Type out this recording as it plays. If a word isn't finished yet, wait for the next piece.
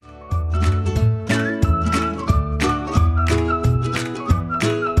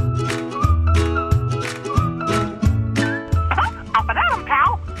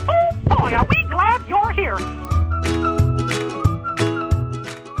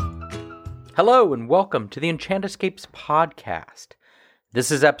Hello and welcome to the Enchant Escapes podcast.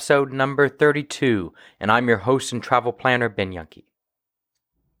 This is episode number 32, and I'm your host and travel planner, Ben Yunke.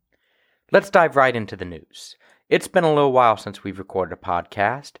 Let's dive right into the news. It's been a little while since we've recorded a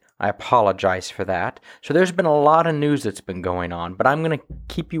podcast. I apologize for that. So there's been a lot of news that's been going on, but I'm going to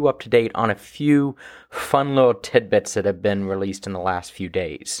keep you up to date on a few fun little tidbits that have been released in the last few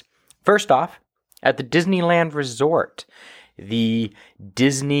days. First off, at the Disneyland Resort, the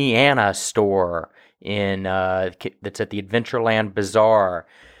Disneyana store that's at the Adventureland Bazaar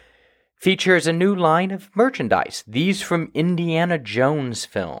features a new line of merchandise. These from Indiana Jones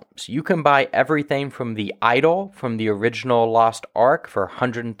films. You can buy everything from the idol from the original Lost Ark for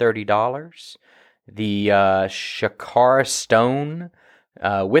 $130, the Shakar stone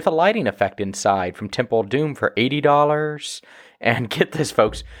with a lighting effect inside from Temple of Doom for $80. And get this,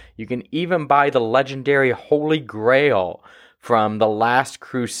 folks, you can even buy the legendary Holy Grail from The Last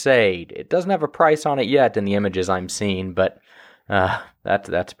Crusade. It doesn't have a price on it yet in the images I'm seeing, but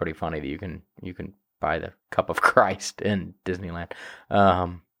that's pretty funny that you can buy the Cup of Christ in Disneyland.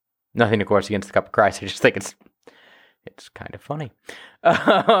 Nothing, of course, against the Cup of Christ. I just think it's kind of funny.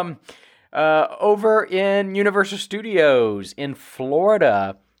 Over in Universal Studios in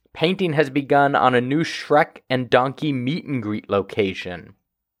Florida, painting has begun on a new Shrek and Donkey meet and greet location.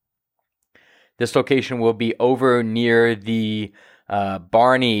 This location will be over near the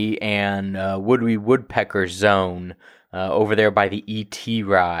Barney and Woody Woodpecker zone over there by the E.T.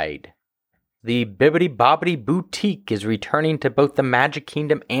 ride. The Bibbidi Bobbidi Boutique is returning to both the Magic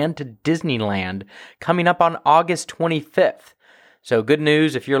Kingdom and to Disneyland coming up on August 25th. So good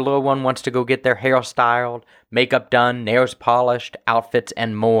news if your little one wants to go get their hair styled, makeup done, nails polished, outfits,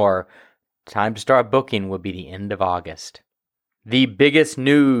 and more. Time to start booking will be the end of August. The biggest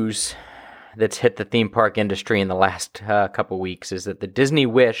news that's hit the theme park industry in the last couple weeks is that the Disney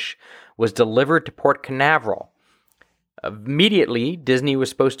Wish was delivered to Port Canaveral. Immediately, Disney was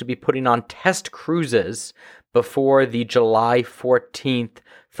supposed to be putting on test cruises before the July 14th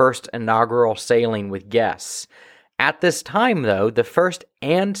first inaugural sailing with guests. At this time, though, the first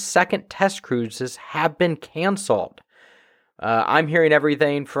and second test cruises have been canceled. I'm hearing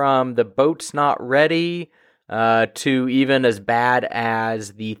everything from the boat's not ready to even as bad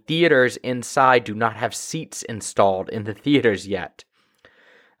as the theaters inside do not have seats installed in the theaters yet.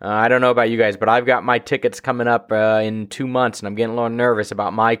 I don't know about you guys, but I've got my tickets coming up in 2 months, and I'm getting a little nervous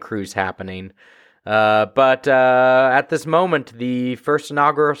about my cruise happening. But at this moment, the first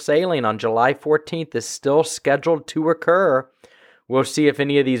inaugural sailing on July 14th is still scheduled to occur. We'll see if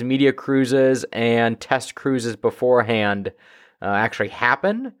any of these media cruises and test cruises beforehand actually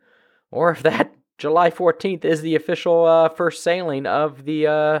happen, or if that July 14th is the official first sailing of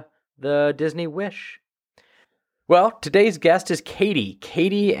the Disney Wish. Well, today's guest is Katie.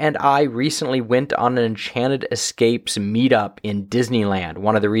 Katie and I recently went on an Enchanted Escapes meetup in Disneyland,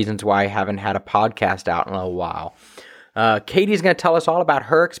 one of the reasons why I haven't had a podcast out in a while. Katie's going to tell us all about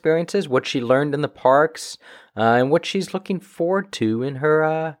her experiences, what she learned in the parks, and what she's looking forward to in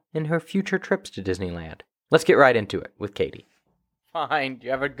her future trips to Disneyland. Let's get right into it with Katie. Fine. Do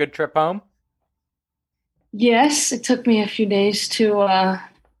you have a good trip home? Yes, it took me a few days to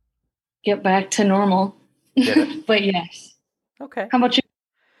get back to normal. Did it? But yes. Okay. How about you?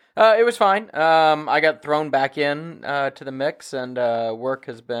 It was fine. I got thrown back in to the mix, and work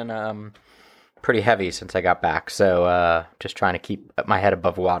has been pretty heavy since I got back. So just trying to keep my head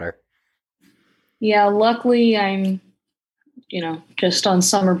above water. Yeah, luckily I'm, just on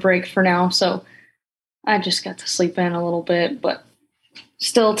summer break for now, so I just got to sleep in a little bit, but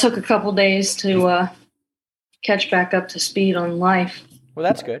still took a couple days to catch back up to speed on life. Well,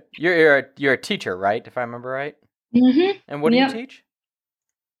 that's good. You're a teacher, right? If I remember right. Mm-hmm. And what do you teach?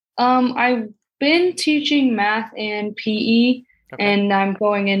 I've been teaching math and PE, and I'm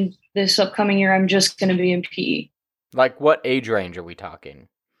going in this upcoming year. I'm just going to be in PE. Like what age range are we talking?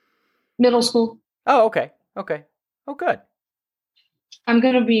 Middle school. Oh, okay. Oh, good. I'm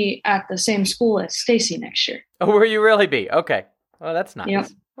going to be at the same school as Stacy next year. Oh, will you really be? Okay. Well, that's nice. Yep.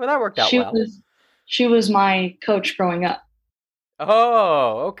 Well, that worked out well. She was my coach growing up.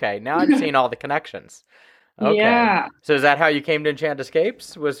 Oh, okay. Now I'm seeing all the connections. Okay. Yeah. So is that how you came to Enchanted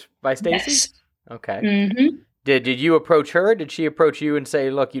Escapes? Was by Stacy? Yes. Okay. Mm-hmm. Did you approach her? Did she approach you and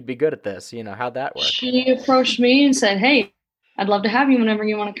say, "Look, you'd be good at this"? How'd that work? She approached me and said, "Hey, I'd love to have you whenever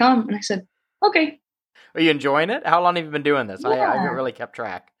you want to come." And I said, "Okay." Are you enjoying it? How long have you been doing this? Yeah. I haven't really kept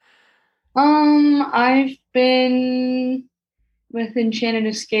track. I've been with Enchanted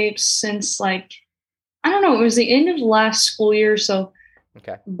Escapes since I don't know, it was the end of last school year, so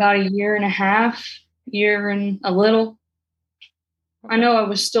about a year and a half, year and a little. I know I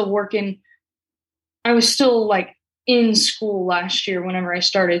was still working I was still like in school last year whenever I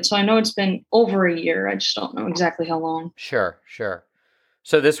started. So I know it's been over a year. I just don't know exactly how long. Sure, sure.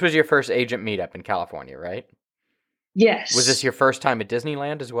 So this was your first agent meetup in California, right? Was this Yes. your first time at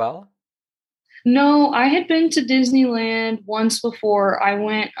Disneyland as well? No, I had been to Disneyland once before. I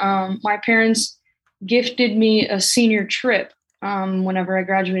went, my parents gifted me a senior trip whenever I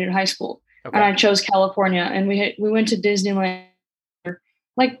graduated high school. And Okay. I chose California, and we went to Disneyland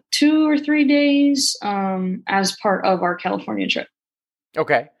like 2 or 3 days as part of our California trip.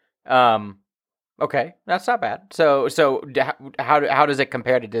 Okay. Um, okay, that's not bad. How does it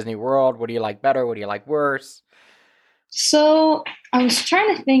compare to Disney World? What do you like better? What do you like worse? So I was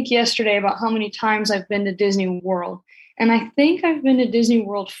trying to think yesterday about how many times I've been to Disney World. And I think I've been to Disney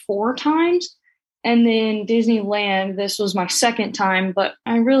World 4 times. And then Disneyland, this was my second time, but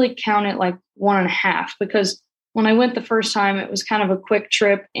I really count it like 1.5 because when I went the first time, it was kind of a quick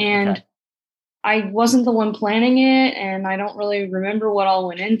trip Okay. and I wasn't the one planning it. And I don't really remember what all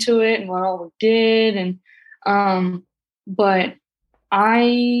went into it and what all we did. But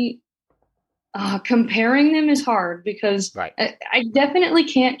I comparing them is hard because Right. I definitely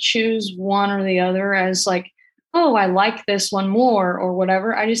can't choose one or the other as like, oh, I like this one more or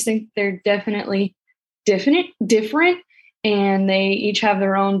whatever. I just think they're definitely different, and they each have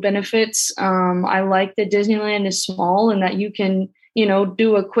their own benefits. I like that Disneyland is small and that you can,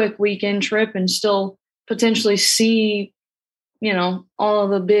 do a quick weekend trip and still potentially see, all of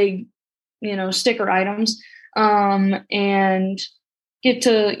the big, sticker items. And get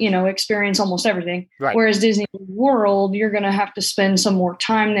to experience almost everything, Right. whereas Disney World you're going to have to spend some more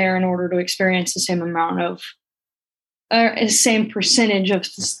time there in order to experience the same amount of same percentage of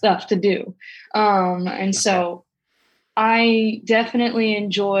stuff to do. And so I definitely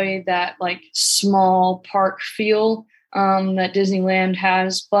enjoy that like small park feel that Disneyland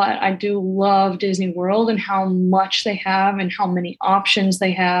has, but I do love Disney World and how much they have and how many options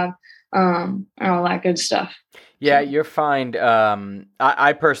they have, and all that good stuff. Yeah, So, you'll find.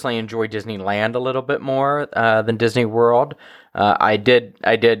 I personally enjoy Disneyland a little bit more than Disney World. I did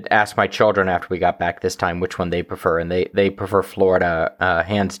ask my children after we got back this time which one they prefer, and they prefer Florida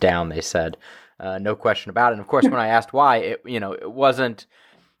hands down. They said, no question about it. And of course, when I asked why, it wasn't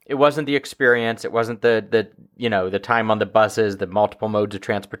the experience. It wasn't the time on the buses, the multiple modes of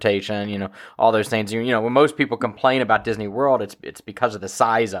transportation. All those things. When most people complain about Disney World, it's because of the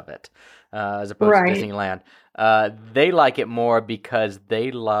size of it, as opposed to right. Disneyland. They like it more because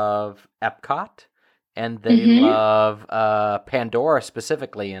they love Epcot and they Hmm. love Pandora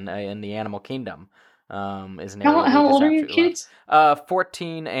specifically in the Animal Kingdom. Is an area they How just old are your absolutely kids? love.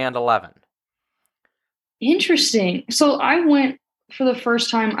 14 and 11. Interesting. So I went for the first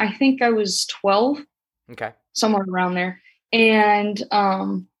time, I think I was 12, Okay. somewhere around there. And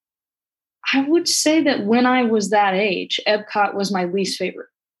I would say that when I was that age, Epcot was my least favorite.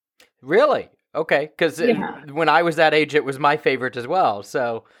 Really? Okay. Because Yeah. when I was that age, it was my favorite as well.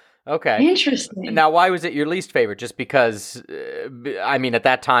 So, okay. Interesting. Now, why was it your least favorite? Just because, I mean, at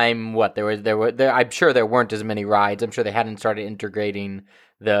that time, what I'm sure there weren't as many rides. I'm sure they hadn't started integrating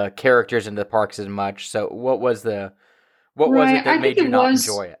the characters into the parks as much. So, what was it Right. that made you not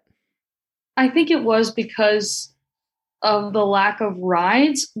enjoy it? I think it was because of the lack of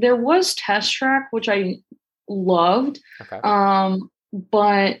rides. There was Test Track, which I loved. Okay.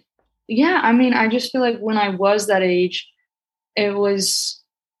 But yeah, I mean, I just feel like when I was that age, it was,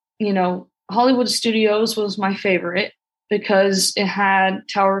 Hollywood Studios was my favorite because it had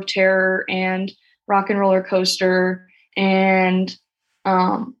Tower of Terror and Rock and Roller Coaster and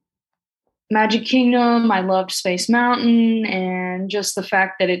um, Magic Kingdom. I loved Space Mountain and just the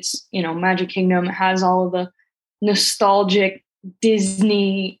fact that it's, Magic Kingdom has all of the nostalgic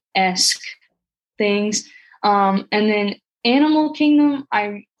Disney esque things. And then Animal Kingdom,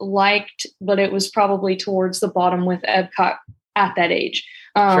 I liked, but it was probably towards the bottom with Epcot at that age.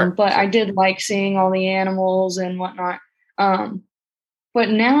 Sure. But I Sure. did like seeing all the animals and whatnot. Um, but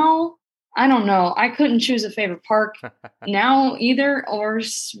now, I don't know. I couldn't choose a favorite park now either, or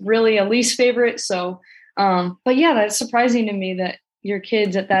really a least favorite. So, but yeah, that's surprising to me that your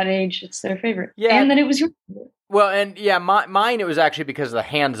kids at that age, it's their favorite, Yeah. and that it was your favorite. Well, and yeah, mine it was actually because of the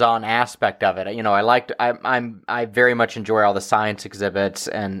hands-on aspect of it. I very much enjoy all the science exhibits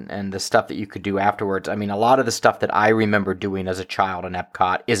and the stuff that you could do afterwards. I mean, a lot of the stuff that I remember doing as a child in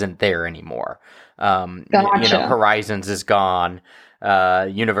Epcot isn't there anymore. Gotcha. Horizons is gone.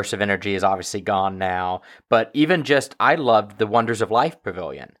 Universe of Energy is obviously gone now. But even just, I loved the Wonders of Life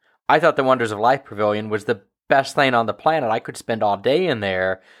Pavilion. I thought the Wonders of Life Pavilion was the best thing on the planet. I could spend all day in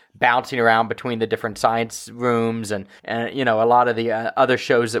there bouncing around between the different science rooms and a lot of the other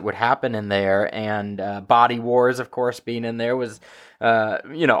shows that would happen in there. And Body Wars, of course, being in there was,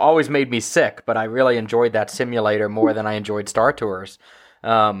 always made me sick, but I really enjoyed that simulator more than I enjoyed Star Tours.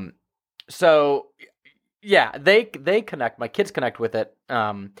 So yeah, they connect. My kids connect with it.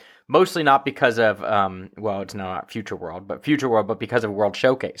 Mostly not because of it's not Future World, but because of World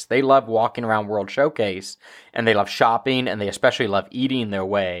Showcase. They love walking around World Showcase, and they love shopping, and they especially love eating their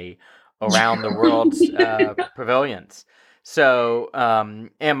way around the world's pavilions. So,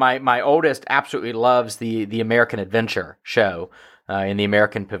 and my oldest absolutely loves the American Adventure show in the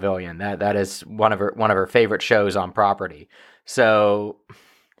American Pavilion. That is one of her favorite shows on property. So.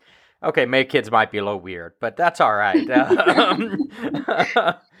 Okay, my kids might be a little weird, but that's all right.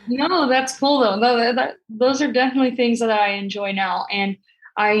 No, that's cool though. Those are definitely things that I enjoy now, and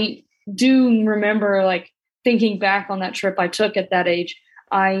I do remember like thinking back on that trip I took at that age.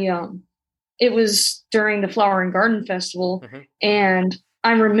 It was during the Flower and Garden Festival, Mhm. and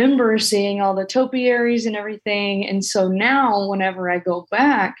I remember seeing all the topiaries and everything. And so now, whenever I go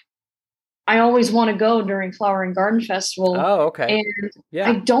back, I always want to go during Flower and Garden Festival. Oh, okay. And Yeah.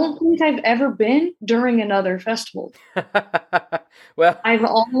 I don't think I've ever been during another festival. Well, I've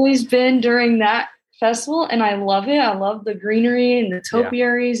always been during that festival, and I love it. I love the greenery and the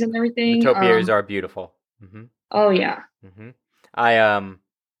topiaries and everything. The topiaries are beautiful. Mm-hmm. Oh yeah. Mm-hmm.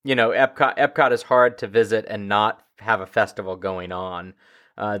 Epcot is hard to visit and not have a festival going on.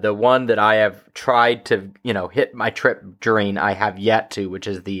 The one that I have tried to, hit my trip during, I have yet to, which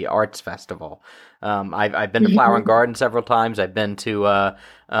is the Arts Festival. I've been to Flower and Garden several times. I've been to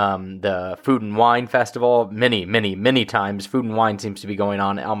the Food and Wine Festival many, many, many times. Food and Wine seems to be going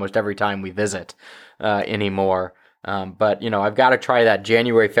on almost every time we visit anymore. But I've got to try that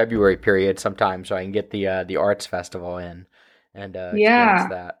January, February period sometime so I can get the Arts Festival in and experience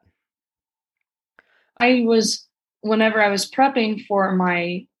that. Whenever I was prepping for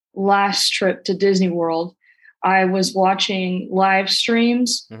my last trip to Disney World, I was watching live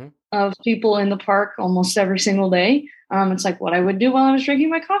streams of people in the park almost every single day. It's like what I would do while I was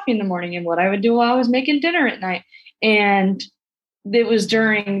drinking my coffee in the morning and what I would do while I was making dinner at night. And it was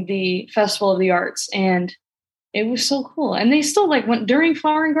during the Festival of the Arts, and it was so cool. And they still went during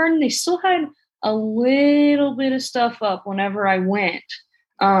Flower and Garden, they still had a little bit of stuff up whenever I went.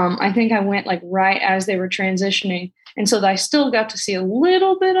 I think I went right as they were transitioning. And so I still got to see a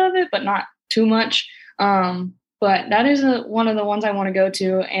little bit of it, but not too much. But that is one of the ones I want to go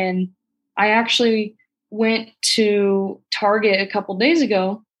to. And I actually went to Target a couple days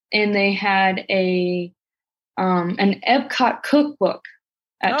ago, and they had an Epcot cookbook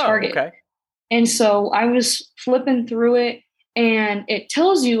at Target. Okay. And so I was flipping through it, and it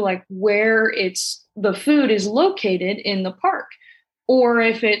tells you where the food is located in the park, or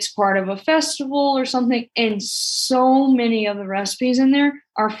if it's part of a festival or something. And so many of the recipes in there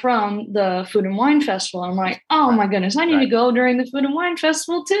are from the Food and Wine Festival. I'm like, oh my goodness, I need to go during the Food and Wine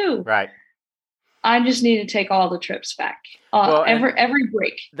Festival too. Right. I just need to take all the trips back. Every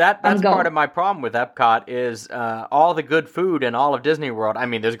break. That's part of my problem with Epcot is all the good food in all of Disney World. I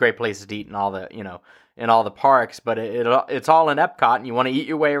mean, there's great places to eat in all the, in all the parks, but it's all in Epcot, and you want to eat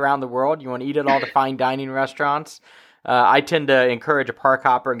your way around the world. You want to eat at all the fine dining restaurants. I tend to encourage a park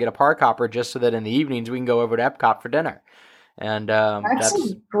hopper and get a park hopper just so that in the evenings we can go over to Epcot for dinner. And that's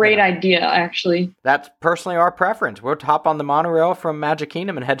a great idea, actually. That's personally our preference. We'll hop on the monorail from Magic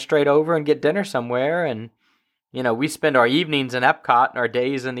Kingdom and head straight over and get dinner somewhere. And, we spend our evenings in Epcot and our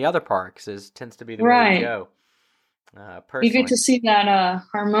days in the other parks. Tends to be the way we go. Personally. You get to see that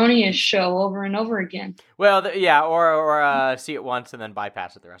Harmonious show over and over again. Well, or see it once and then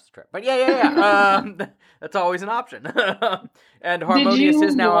bypass it the rest of the trip. But yeah. That's always an option. And Harmonious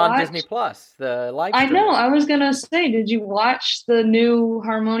is now on Disney Plus, the live stream. I know. I was gonna say, did you watch the new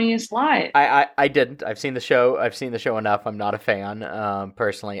Harmonious live? I didn't. I've seen the show. Enough. I'm not a fan.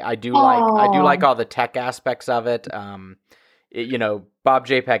 Personally, I do like all the tech aspects of it. Bob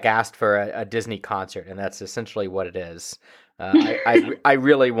J-Peck asked for a Disney concert, and that's essentially what it is. I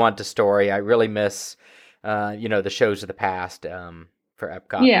really want a story. I really miss, the shows of the past for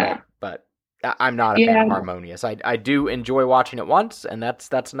Epcot. Yeah. But I'm not a fan of Harmonious. I do enjoy watching it once, and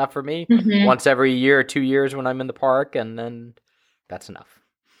that's enough for me. Mm-hmm. Once every year or 2 years when I'm in the park, and then that's enough.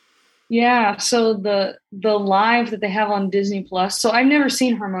 Yeah, so the live that they have on Disney Plus. So I've never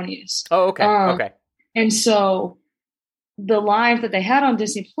seen Harmonious. Oh, okay. Okay. And so the live that they had on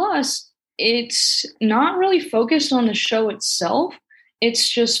Disney Plus, it's not really focused on the show itself. It's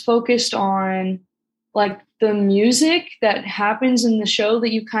just focused on the music that happens in the show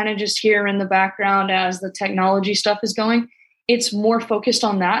that you kind of just hear in the background as the technology stuff is going, it's more focused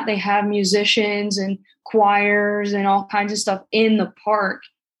on that. They have musicians and choirs and all kinds of stuff in the park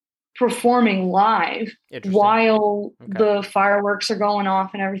performing live while the fireworks are going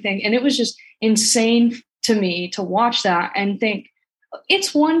off and everything. And it was just insane to me to watch that and think,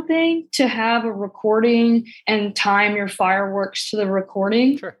 it's one thing to have a recording and time your fireworks to the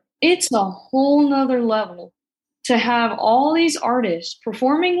recording. Sure. It's a whole nother level to have all these artists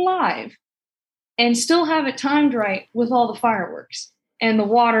performing live and still have it timed right with all the fireworks and the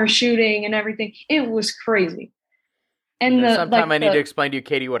water shooting and everything. It was crazy. And sometime I need to explain to you,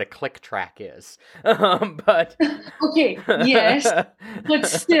 Katie, what a click track is. But okay, yes, but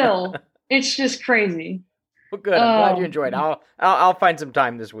still, it's just crazy. Well, good. I'm glad you enjoyed. I'll find some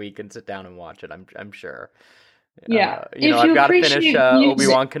time this week and sit down and watch it. I'm sure. Yeah, I've got to finish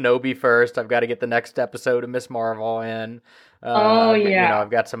Obi-Wan Kenobi first. I've got to get the next episode of Miss Marvel in.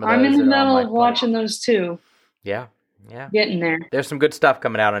 I've got some of those. I'm in the middle of watching those too. Yeah. Getting there. There's some good stuff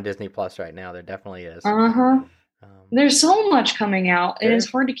coming out on Disney Plus right now. There definitely is. There's so much coming out, and it's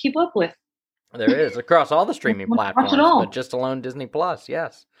hard to keep up with. There is across all the streaming platforms, but just alone Disney Plus.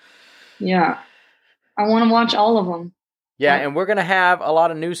 Yes. Yeah, I want to watch all of them. Yeah, and we're going to have a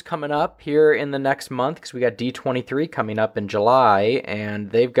lot of news coming up here in the next month because we got D23 coming up in July,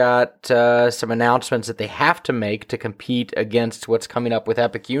 and they've got some announcements that they have to make to compete against what's coming up with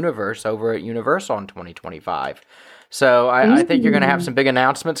Epic Universe over at Universal in 2025. So I think you're going to have some big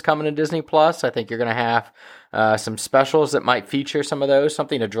announcements coming to Disney Plus. I think you're going to have some specials that might feature some of those,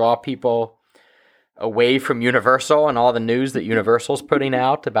 something to draw people away from Universal and all the news that Universal's putting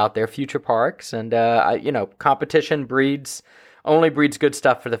out about their future parks. And, competition only breeds good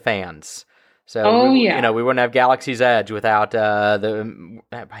stuff for the fans. So, we wouldn't have Galaxy's Edge without the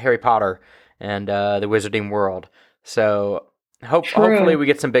Harry Potter and the Wizarding World. So hopefully we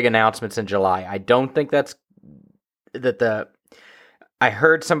get some big announcements in July. I don't think I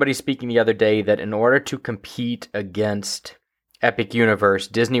heard somebody speaking the other day that in order to compete against Epic Universe,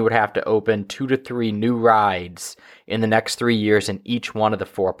 Disney would have to open 2 to 3 new rides in the next 3 years in each one of the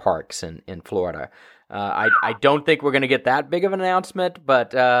 4 parks in Florida. I don't think we're going to get that big of an announcement,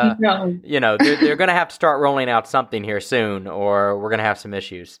 but no. They're going to have to start rolling out something here soon, or we're going to have some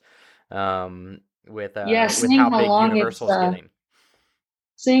issues with how big Universal's getting.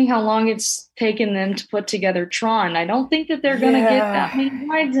 Seeing how long it's taken them to put together Tron, I don't think that they're going to get that many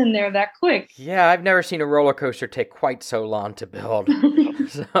rides in there that quick. Yeah, I've never seen a roller coaster take quite so long to build.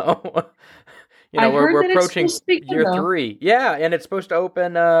 So, we're approaching year 3. Yeah, and it's supposed to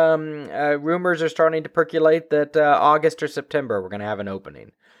open. Rumors are starting to percolate that August or September we're going to have an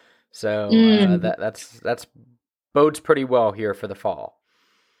opening. So that's bodes pretty well here for the fall.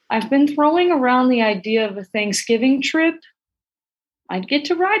 I've been throwing around the idea of a Thanksgiving trip. I'd get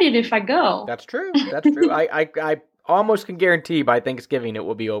to ride it if I go. That's true. I almost can guarantee by Thanksgiving it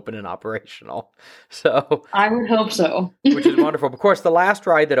will be open and operational. So I would hope so. Which is wonderful. Of course, the last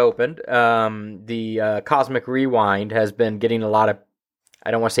ride that opened, the Cosmic Rewind, has been getting a lot of,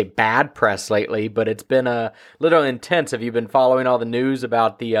 I don't want to say bad press lately, but it's been a little intense. Have you been following all the news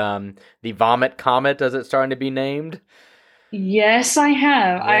about the Vomit Comet, as it's starting to be named? Yes, I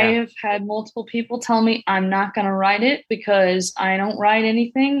have. Yeah. I have had multiple people tell me I'm not going to ride it because I don't ride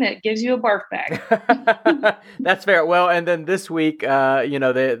anything that gives you a barf bag. That's fair. Well, and then this week,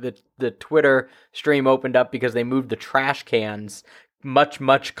 the Twitter stream opened up because they moved the trash cans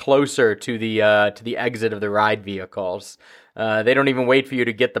much closer to the exit of the ride vehicles. They don't even wait for you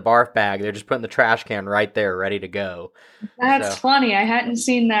to get the barf bag. They're just putting the trash can right there, ready to go. That's funny. I hadn't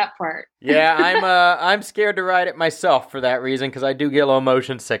seen that part. Yeah, I'm scared to ride it myself for that reason because I do get a little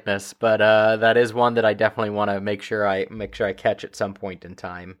motion sickness. But that is one that I definitely want to make sure I catch at some point in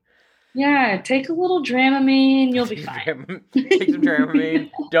time. Yeah, take a little Dramamine, you'll be fine. Take some Dramamine.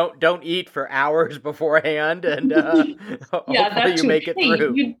 Don't eat for hours beforehand, and hopefully you make it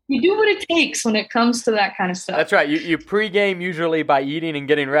through. You do what it takes when it comes to that kind of stuff. That's right. You pregame usually by eating and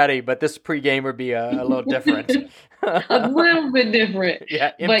getting ready, but this pregame would be a little different. A little bit different.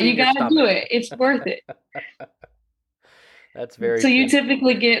 Yeah, but you got to do it. It's worth it. That's very. So you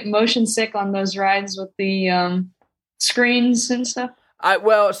typically get motion sick on those rides with the screens and stuff.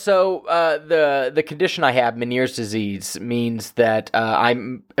 The condition I have, Meniere's disease, means that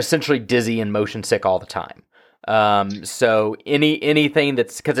I'm essentially dizzy and motion sick all the time. So anything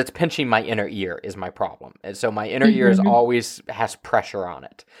because it's pinching my inner ear is my problem. And so my inner ear always has pressure on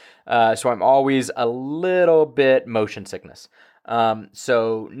it. So I'm always a little bit motion sickness.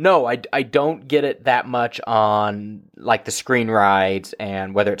 So no, I don't get it that much on like the screen rides,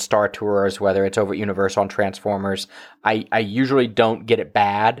 and whether it's Star Tours, whether it's over at Universal on Transformers. I usually don't get it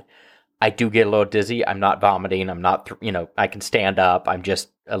bad. I do get a little dizzy. I'm not vomiting. I'm not, I can stand up. I'm just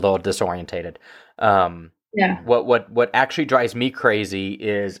a little disorientated. Yeah. What actually drives me crazy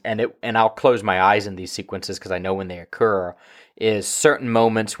is, and I'll close my eyes in these sequences because I know when they occur, is certain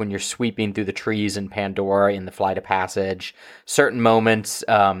moments when you're sweeping through the trees in Pandora in the Flight of Passage. Certain moments,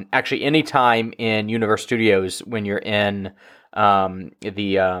 actually, anytime in Universal Studios when you're in the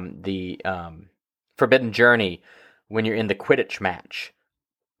Forbidden Journey, when you're in the Quidditch match,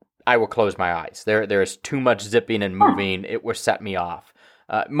 I will close my eyes. There's too much zipping and moving. It will set me off.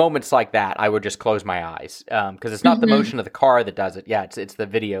 Moments like that, I would just close my eyes because it's not the motion of the car that does it. Yeah, it's the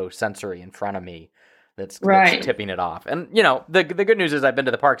video sensory in front of me that's tipping it off. And the good news is I've been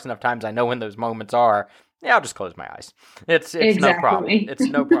to the parks enough times. I know when those moments are. Yeah, I'll just close my eyes. It's no problem. It's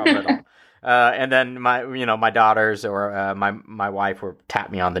no problem at all. And then my daughters or my wife will tap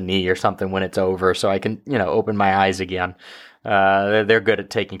me on the knee or something when it's over, so I can open my eyes again. They're good at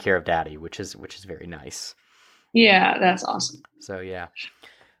taking care of Daddy, which is very nice. Yeah, that's awesome. So yeah.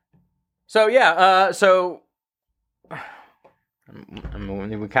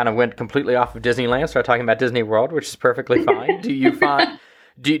 We kind of went completely off of Disneyland, started talking about Disney World, which is perfectly fine. Do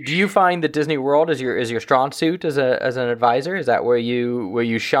you find that Disney World is your strong suit as an advisor? Is that where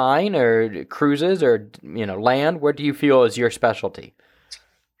you shine, or cruises, or land? Where do you feel is your specialty?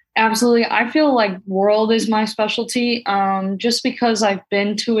 Absolutely. I feel like World is my specialty, just because I've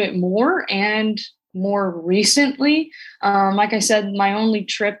been to it more and more recently. Like I said, my only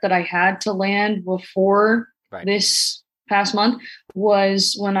trip that I had to land before this past month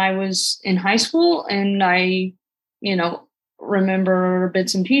was when I was in high school, and I, remember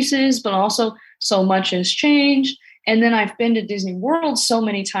bits and pieces, but also so much has changed. And then I've been to Disney World so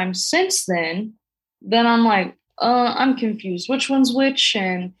many times since then that I'm like, I'm confused. Which one's which?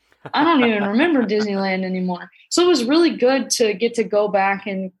 And I don't even remember Disneyland anymore. So it was really good to get to go back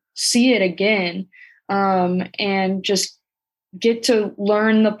and see it again, and just get to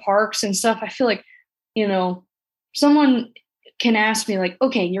learn the parks and stuff. I feel like, someone can ask me like,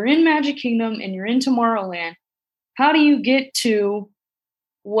 okay, you're in Magic Kingdom and you're in Tomorrowland. How do you get to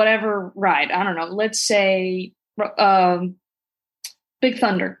whatever ride? I don't know. Let's say Big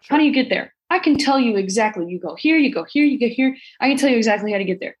Thunder. How do you get there? I can tell you exactly. You go here, you go here, you get here. I can tell you exactly how to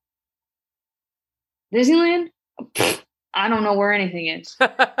get there. Disneyland? I don't know where anything is.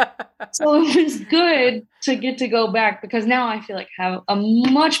 So it was good to get to go back, because now I feel like I have a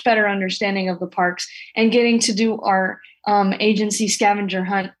much better understanding of the parks, and getting to do our agency scavenger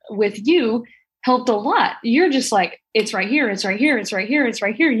hunt with you helped a lot. You're just like, it's right here, it's right here, it's right here, it's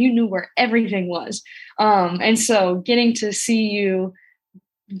right here. You knew where everything was. And so getting to see you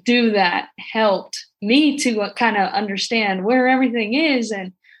do that helped me to kind of understand where everything is,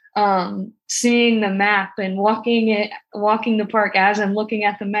 and seeing the map and walking the park as I'm looking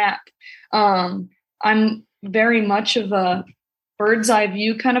at the map. I'm very much of a bird's eye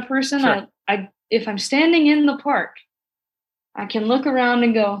view kind of person. Sure. I if I'm standing in the park, I can look around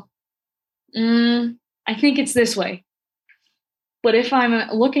and go, I think it's this way. But if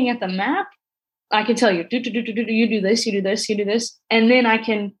I'm looking at the map, I can tell you, you do this, you do this, you do this, and then I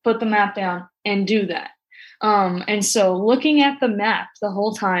can put the map down and do that. And so looking at the map the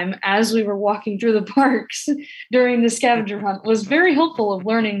whole time as we were walking through the parks during the scavenger hunt was very helpful of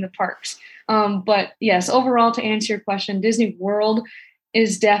learning the parks. But yes, overall, to answer your question, Disney World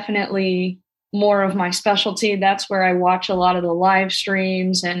is definitely more of my specialty. That's where I watch a lot of the live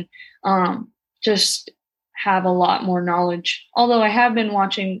streams and just have a lot more knowledge. Although I have been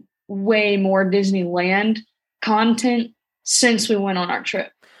watching way more Disneyland content since we went on our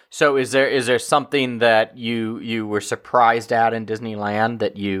trip. So is there something that you were surprised at in Disneyland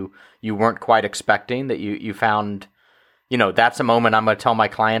that you weren't quite expecting, that you found, that's a moment I'm going to tell my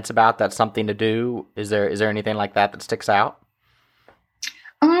clients about, that's something to do? Is there anything like that sticks out?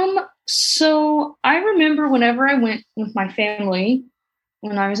 So I remember whenever I went with my family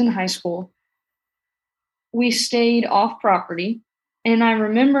when I was in high school, we stayed off property, and I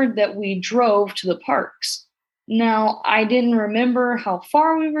remembered that we drove to the parks. Now, I didn't remember how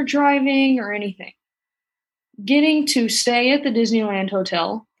far we were driving or anything. Getting to stay at the Disneyland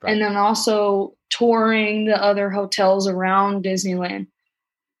Hotel, right, and then also touring the other hotels around Disneyland,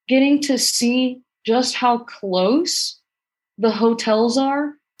 getting to see just how close the hotels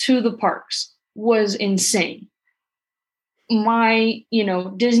are to the parks was insane. My,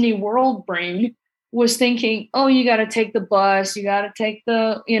 Disney World brain was thinking, oh, you got to take the bus, you got to take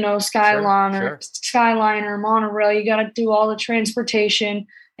the, Skyliner, monorail, you got to do all the transportation.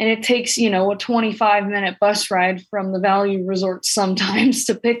 And it takes, a 25-minute bus ride from the Value Resort sometimes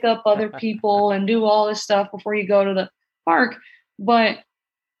to pick up other people and do all this stuff before you go to the park. But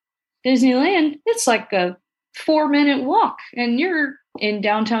Disneyland, it's like a 4-minute walk and you're in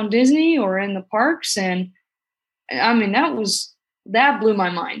downtown Disney or in the parks. And I mean, that blew my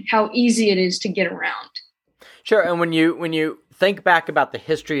mind, how easy it is to get around. Sure. And when you think back about the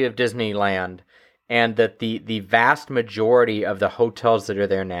history of Disneyland and that the vast majority of the hotels that are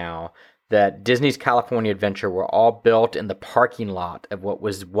there now, that Disney's California Adventure were all built in the parking lot of what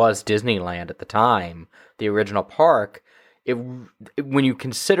was Disneyland at the time, the original park. When you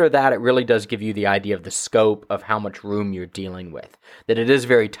consider that, it really does give you the idea of the scope of how much room you're dealing with, that it is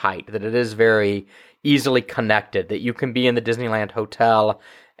very tight, that it is very easily connected, that you can be in the Disneyland Hotel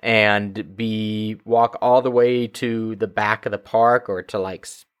and walk all the way to the back of the park or to like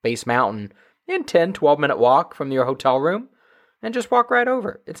Space Mountain in 12-minute walk from your hotel room and just walk right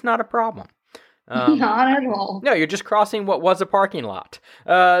over. It's not a problem. Not at all. No, you're just crossing what was a parking lot.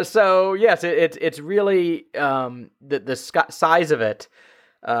 So yes, it's really the size of it.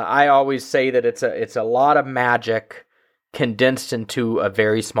 I always say that it's a lot of magic condensed into a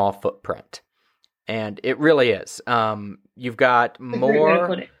very small footprint, and it really is. You've got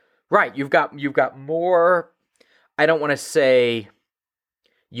more, right? You've got more. I don't want to say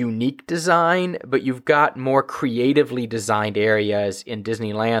unique design, but you've got more creatively designed areas in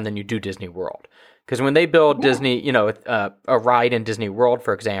Disneyland than you do Disney World. Because when they build Disney, a ride in Disney World,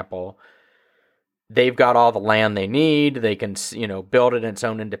 for example, they've got all the land they need. They can, build it in its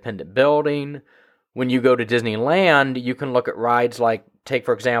own independent building. When you go to Disneyland, you can look at rides like, take,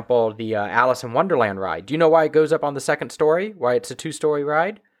 for example, the Alice in Wonderland ride. Do you know why it goes up on the second story? Why it's a 2-story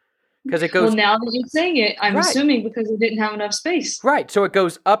ride? Because it goes. Well, now that you're saying it, I'm assuming because it didn't have enough space. Right. So it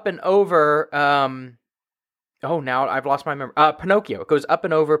goes up and over. Now I've lost my memory. Pinocchio. It goes up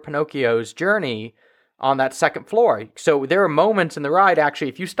and over Pinocchio's journey on that second floor. So there are moments in the ride, actually,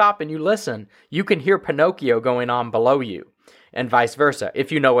 if you stop and you listen, you can hear Pinocchio going on below you, and vice versa,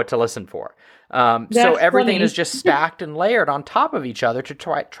 if you know what to listen for. So everything is just stacked and layered on top of each other to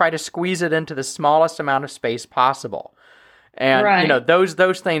try to squeeze it into the smallest amount of space possible. And,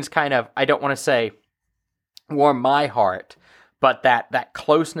 those things kind of, I don't want to say warm my heart, but that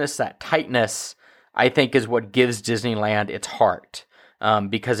closeness, that tightness, I think is what gives Disneyland its heart,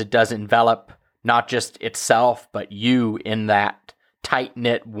 because it does envelop not just itself, but you in that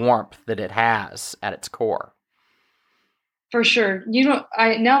tight-knit warmth that it has at its core. For sure. Now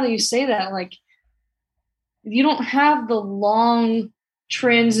that you say that, like, you don't have the long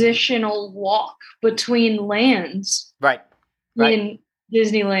transitional walk between lands. Right. In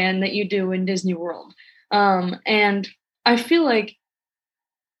Disneyland that you do in Disney World. And I feel like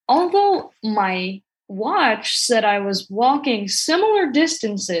although my watch said I was walking similar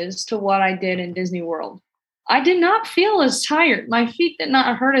distances to what I did in Disney World, I did not feel as tired. My feet did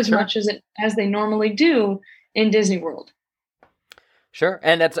not hurt as much as they normally do in Disney World. Sure.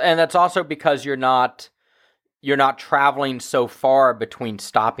 And that's also because you're not traveling so far between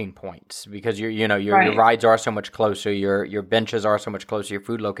stopping points, because your rides are so much closer, your benches are so much closer, your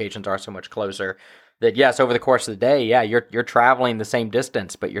food locations are so much closer that yes, over the course of the day, you're traveling the same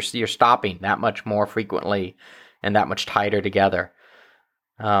distance, but you're stopping that much more frequently and that much tighter together.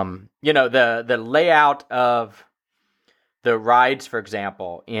 The layout of the rides, for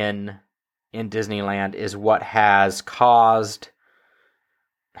example, in Disneyland is what has caused,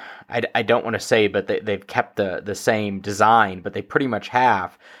 I don't want to say, but they've kept the same design, but they pretty much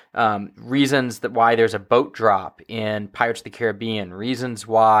have. Reasons why there's a boat drop in Pirates of the Caribbean. Reasons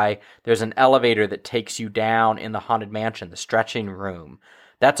why there's an elevator that takes you down in the Haunted Mansion, the stretching room.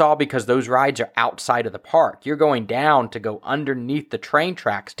 That's all because those rides are outside of the park. You're going down to go underneath the train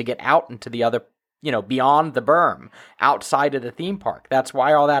tracks to get out into the other, beyond the berm, outside of the theme park. That's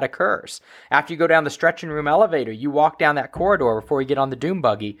why all that occurs. After you go down the stretching room elevator, you walk down that corridor before you get on the Doom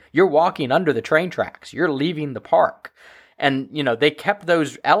Buggy. You're walking under the train tracks. You're leaving the park. And, they kept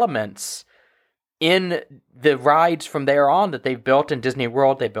those elements in the rides from there on that they've built in Disney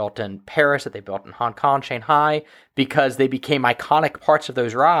World, they built in Paris, that they built in Hong Kong, Shanghai, because they became iconic parts of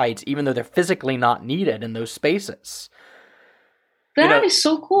those rides, even though they're physically not needed in those spaces. That is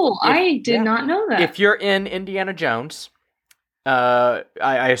so cool. I did not know that. If you're in Indiana Jones, I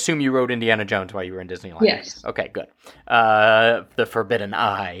assume you rode Indiana Jones while you were in Disneyland. Yes. Okay, good. The Forbidden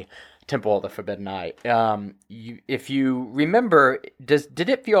Eye. Temple of the Forbidden Eye. If you remember, did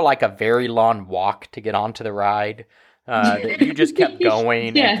it feel like a very long walk to get onto the ride? that you just kept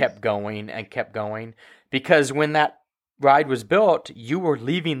going Yeah. and kept going and kept going. Because when that ride was built, you were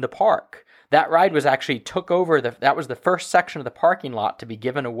leaving the park. That ride was actually that was the first section of the parking lot to be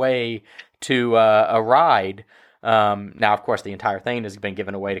given away to a ride. Now, of course, the entire thing has been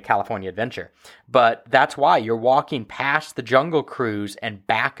given away to California Adventure. But that's why you're walking past the Jungle Cruise and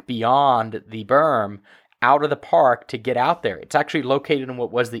back beyond the berm out of the park to get out there. It's actually located in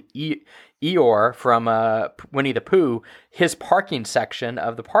what was the Eeyore from Winnie the Pooh, his parking section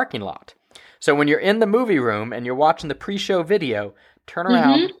of the parking lot. So when you're in the movie room and you're watching the pre-show video, turn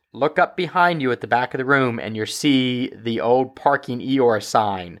around, look up behind you at the back of the room, and you see the old parking Eeyore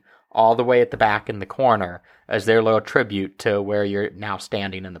sign all the way at the back in the corner as their little tribute to where you're now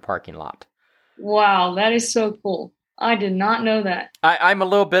standing in the parking lot. Wow, that is so cool. I did not know that. I'm a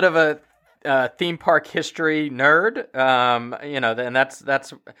little bit of a theme park history nerd, and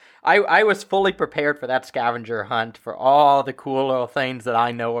that's I was fully prepared for that scavenger hunt, for all the cool little things that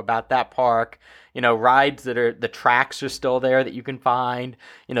I know about that park. Rides the tracks are still there that you can find.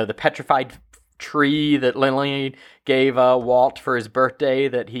 The petrified tree that Lily gave Walt for his birthday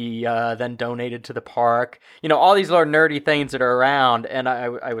that he then donated to the park. All these little nerdy things that are around, and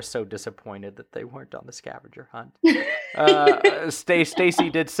I was so disappointed that they weren't on the scavenger hunt. Stacy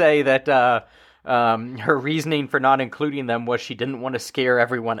did say that her reasoning for not including them was she didn't want to scare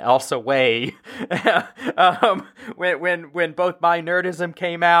everyone else away. When both my nerdism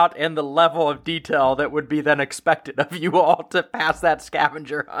came out and the level of detail that would be then expected of you all to pass that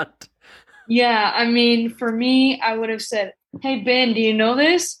scavenger hunt. Yeah, I mean, for me, I would have said, "Hey Ben, do you know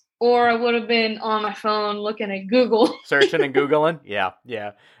this?" Or I would have been on my phone looking at Google, searching and Googling. Yeah.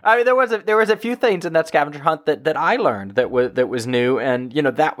 I mean, there was a few things in that scavenger hunt that I learned that was new, and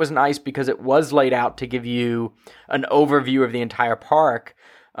that was nice because it was laid out to give you an overview of the entire park.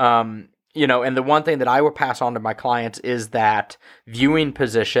 And the one thing that I will pass on to my clients is that viewing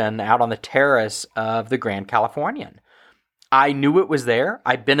position out on the terrace of the Grand Californian. I knew it was there.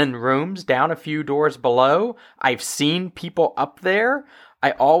 I've been in rooms down a few doors below. I've seen people up there.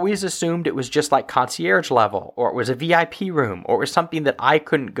 I always assumed it was just like concierge level, or it was a VIP room, or it was something that I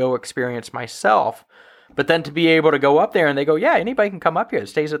couldn't go experience myself. But then to be able to go up there and they go, yeah, anybody can come up here. It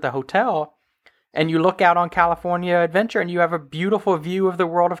stays at the hotel. And you look out on California Adventure and you have a beautiful view of the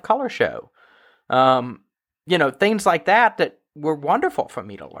World of Color show. Things like that were wonderful for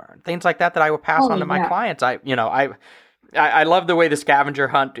me to learn. Things like that I will pass on to my clients. I love the way the scavenger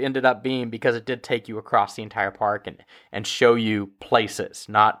hunt ended up being, because it did take you across the entire park and show you places,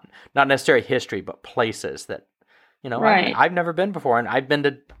 not necessarily history, but places that, Right. I've never been before. And I've been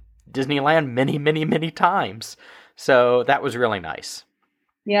to Disneyland many, many, many times. So that was really nice.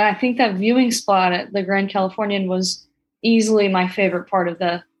 Yeah, I think that viewing spot at the Grand Californian was easily my favorite part of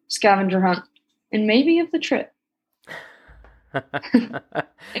the scavenger hunt, and maybe of the trip.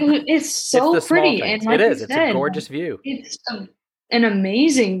 It's so pretty, and like it's said, a gorgeous view. It's an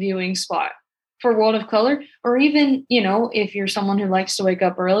amazing viewing spot for World of Color. Or even, if you're someone who likes to wake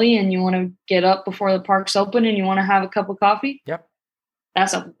up early and you want to get up before the park's open and you want to have a cup of coffee. Yep.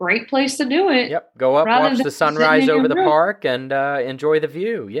 That's a great place to do it. Yep. Go up, watch the sunrise over the park, and enjoy the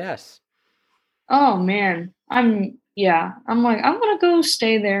view. Yes. Oh man. I'm like, I'm going to go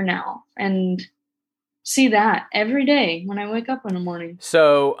stay there now and see that every day when I wake up in the morning.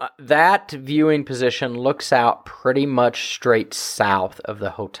 So that viewing position looks out pretty much straight south of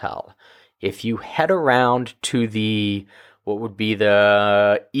the hotel. If you head around to what would be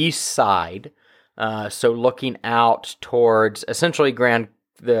the east side, so looking out towards essentially out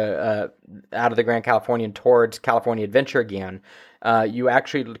of the Grand Californian towards California Adventure again,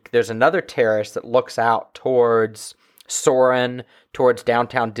 there's another terrace that looks out towards Soarin', towards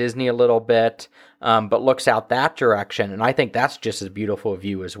downtown Disney a little bit, but looks out that direction. And I think that's just as beautiful a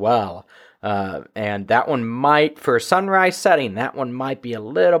view as well. And that one might, for sunrise setting, that one might be a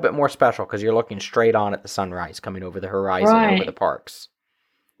little bit more special because you're looking straight on at the sunrise coming over the horizon over the parks.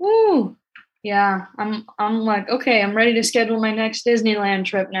 Woo! Yeah, I'm like, okay, I'm ready to schedule my next Disneyland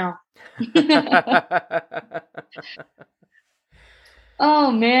trip now.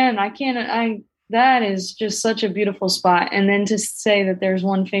 Oh man, that is just such a beautiful spot. And then to say that there's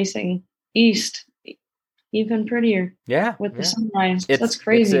one facing east, even prettier. Yeah. With the sunrise. That's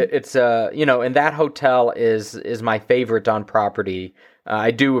crazy. It's and that hotel is my favorite on property. I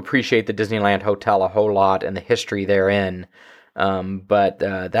do appreciate the Disneyland Hotel a whole lot and the history therein. But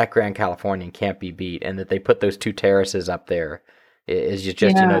that Grand Californian can't be beat, and that they put those two terraces up there is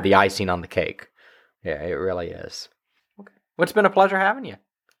just the icing on the cake. Yeah, it really is. Okay. Well, it's been a pleasure having you.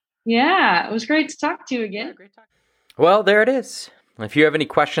 Yeah, it was great to talk to you again. Yeah, great talk. Well, there it is. If you have any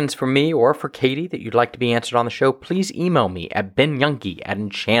questions for me or for Katie that you'd like to be answered on the show, please email me at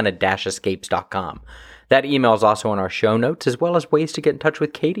benyunkie@enchanted-escapes.com. That email is also in our show notes, as well as ways to get in touch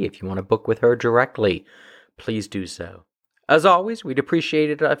with Katie if you want to book with her directly. Please do so. As always, we'd appreciate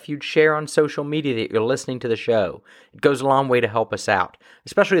it if you'd share on social media that you're listening to the show. It goes a long way to help us out,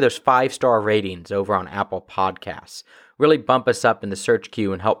 especially those 5-star ratings over on Apple Podcasts. Really bump us up in the search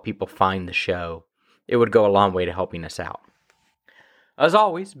queue and help people find the show. It would go a long way to helping us out. As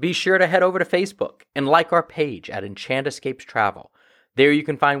always, be sure to head over to Facebook and like our page at Enchant Escapes Travel. There you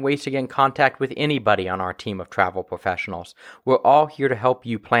can find ways to get in contact with anybody on our team of travel professionals. We're all here to help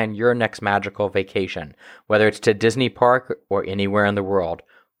you plan your next magical vacation. Whether it's to Disney Park or anywhere in the world,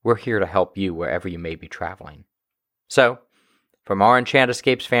 we're here to help you wherever you may be traveling. So, from our Enchant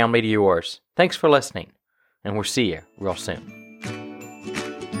Escapes family to yours, thanks for listening, and we'll see you real soon.